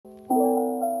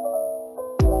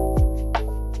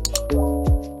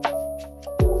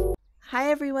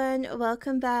everyone,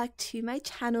 welcome back to my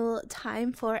channel.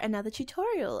 Time for another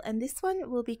tutorial, and this one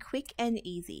will be quick and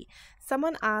easy.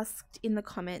 Someone asked in the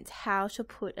comments how to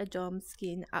put a dom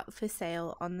skin up for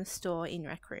sale on the store in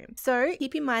Rec Room. So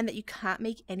keep in mind that you can't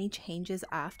make any changes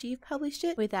after you've published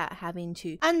it without having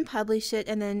to unpublish it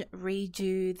and then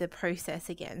redo the process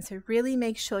again. So really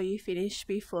make sure you finish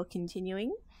before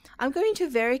continuing. I'm going to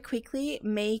very quickly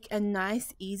make a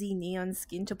nice easy neon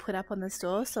skin to put up on the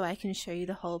store so I can show you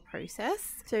the whole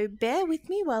process. So bear with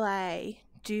me while I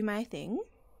do my thing.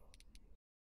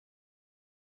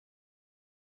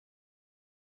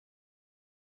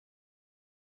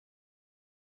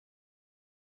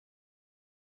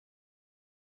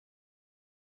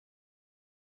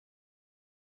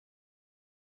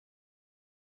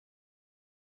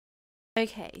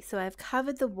 Okay, so I've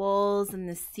covered the walls and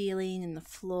the ceiling and the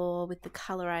floor with the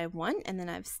color I want, and then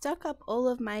I've stuck up all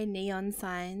of my neon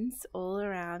signs all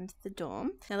around the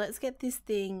dorm. Now let's get this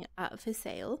thing up for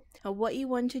sale. Now what you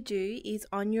want to do is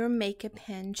on your maker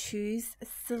pen choose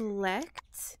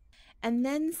select and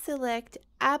then select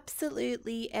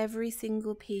absolutely every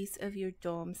single piece of your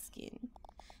dorm skin.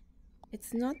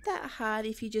 It's not that hard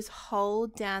if you just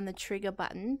hold down the trigger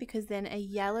button, because then a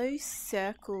yellow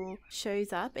circle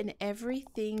shows up and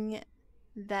everything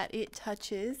that it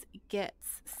touches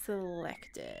gets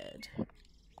selected.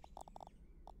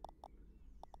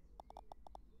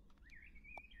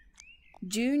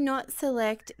 Do not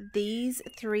select these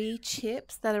 3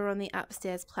 chips that are on the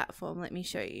upstairs platform. Let me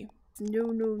show you.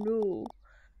 No.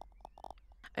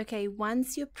 Okay,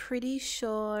 once you're pretty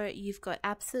sure you've got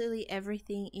absolutely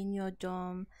everything in your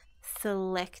dorm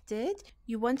selected,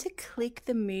 you want to click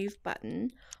the move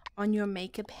button on your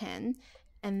maker pen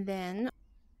and then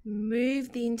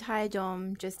move the entire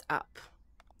dorm just up.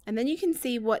 And then you can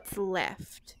see what's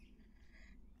left.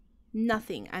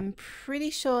 Nothing. I'm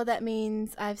pretty sure that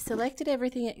means I've selected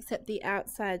everything except the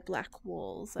outside black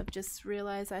walls. I've just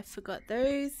realized I forgot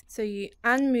those. So you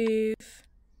unmove.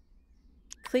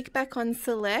 Click back on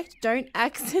select. Don't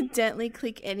accidentally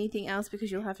click anything else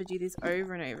because you'll have to do this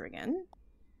over and over again.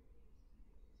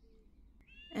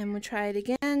 And we'll try it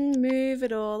again. Move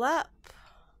it all up.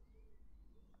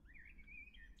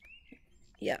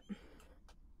 Yep.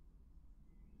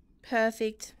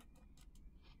 Perfect.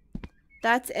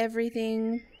 That's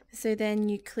everything. So then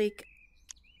you click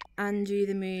undo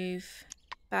the move,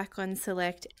 back on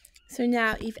select. So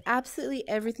now if absolutely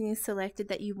everything is selected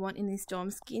that you want in this dorm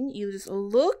skin, you just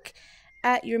look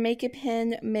at your maker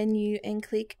pen menu and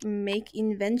click make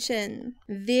invention.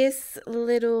 This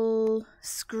little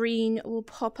screen will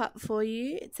pop up for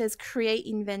you. It says create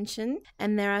invention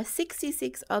and there are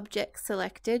 66 objects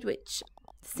selected, which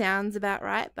sounds about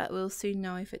right, but we'll soon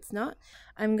know if it's not.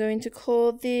 I'm going to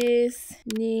call this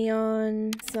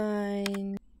neon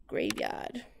sign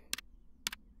graveyard.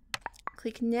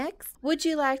 Click next. Would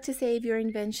you like to save your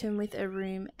invention with a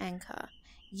room anchor?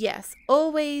 Yes,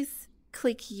 always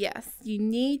click yes. You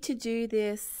need to do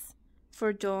this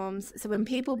for dorms so when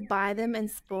people buy them and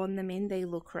spawn them in, they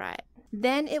look right.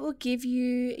 Then it will give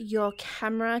you your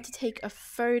camera to take a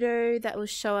photo that will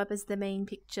show up as the main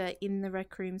picture in the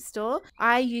Rec Room store.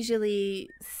 I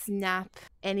usually snap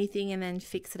anything and then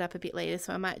fix it up a bit later,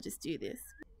 so I might just do this,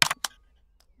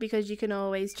 because you can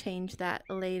always change that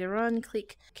later on.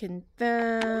 Click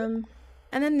confirm.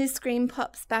 And then this screen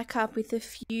pops back up with a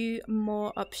few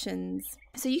more options.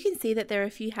 So you can see that there are a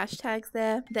few hashtags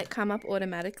there that come up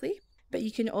automatically, but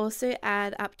you can also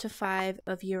add up to 5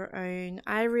 of your own.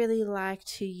 I really like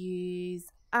to use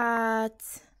art,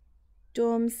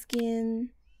 dorm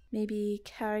skin, maybe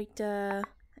character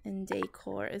and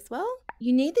decor as well.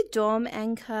 You need the dorm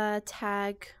anchor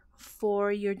tag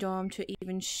for your dorm to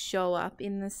even show up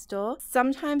in the store.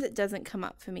 Sometimes it doesn't come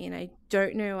up for me and I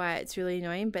don't know why. It's really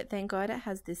annoying, but thank God it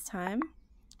has this time.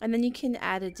 And then you can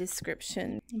add a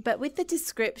description. But with the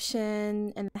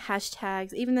description and the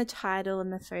hashtags, even the title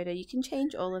and the photo, you can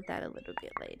change all of that a little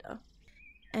bit later.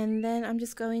 And then I'm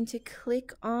just going to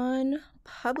click on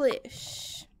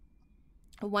publish.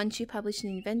 Once you publish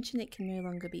an invention, it can no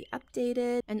longer be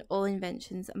updated, and all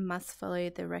inventions must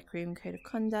follow the Rec Room Code of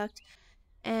Conduct.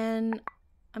 And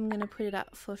I'm going to put it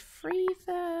up for free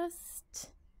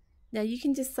first. Now you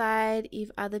can decide if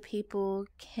other people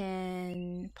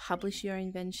can publish your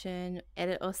invention,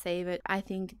 edit or save it. I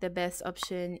think the best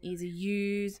option is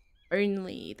use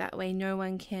only. That way no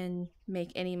one can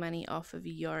make any money off of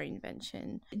your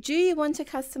invention. Do you want to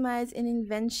customize an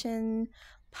invention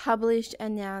published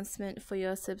announcement for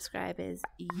your subscribers?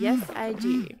 Yes, I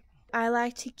do. I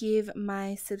like to give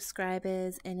my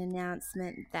subscribers an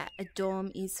announcement that a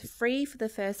dorm is free for the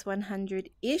first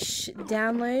 100-ish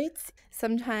downloads.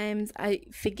 Sometimes I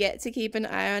forget to keep an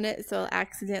eye on it, so I'll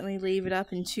accidentally leave it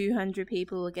up and 200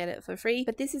 people will get it for free.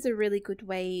 But this is a really good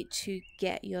way to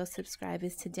get your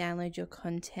subscribers to download your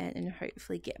content and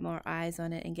hopefully get more eyes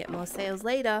on it and get more sales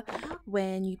later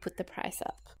when you put the price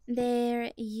up.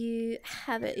 There you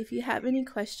have it. If you have any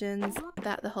questions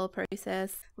about the whole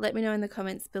process, let me know in the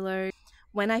comments below.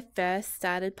 When I first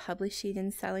started publishing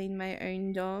and selling my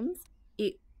own dorms,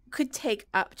 it could take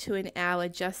up to an hour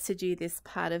just to do this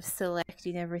part of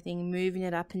selecting everything, moving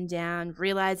it up and down,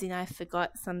 realizing I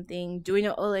forgot something, doing it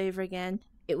all over again.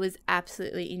 It was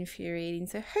absolutely infuriating.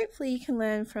 So hopefully you can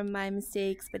learn from my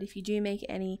mistakes, but if you do make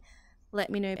any, let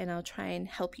me know and I'll try and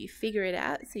help you figure it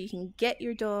out so you can get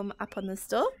your dorm up on the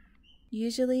store.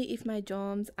 Usually if my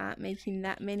dorms aren't making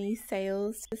that many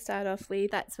sales to start off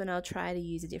with, that's when I'll try to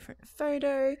use a different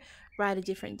photo, write a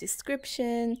different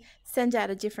description, send out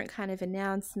a different kind of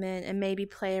announcement, and maybe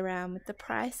play around with the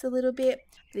price a little bit.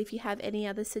 But if you have any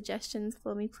other suggestions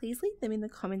for me, please leave them in the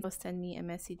comments or send me a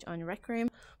message on Rec Room.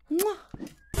 Mwah!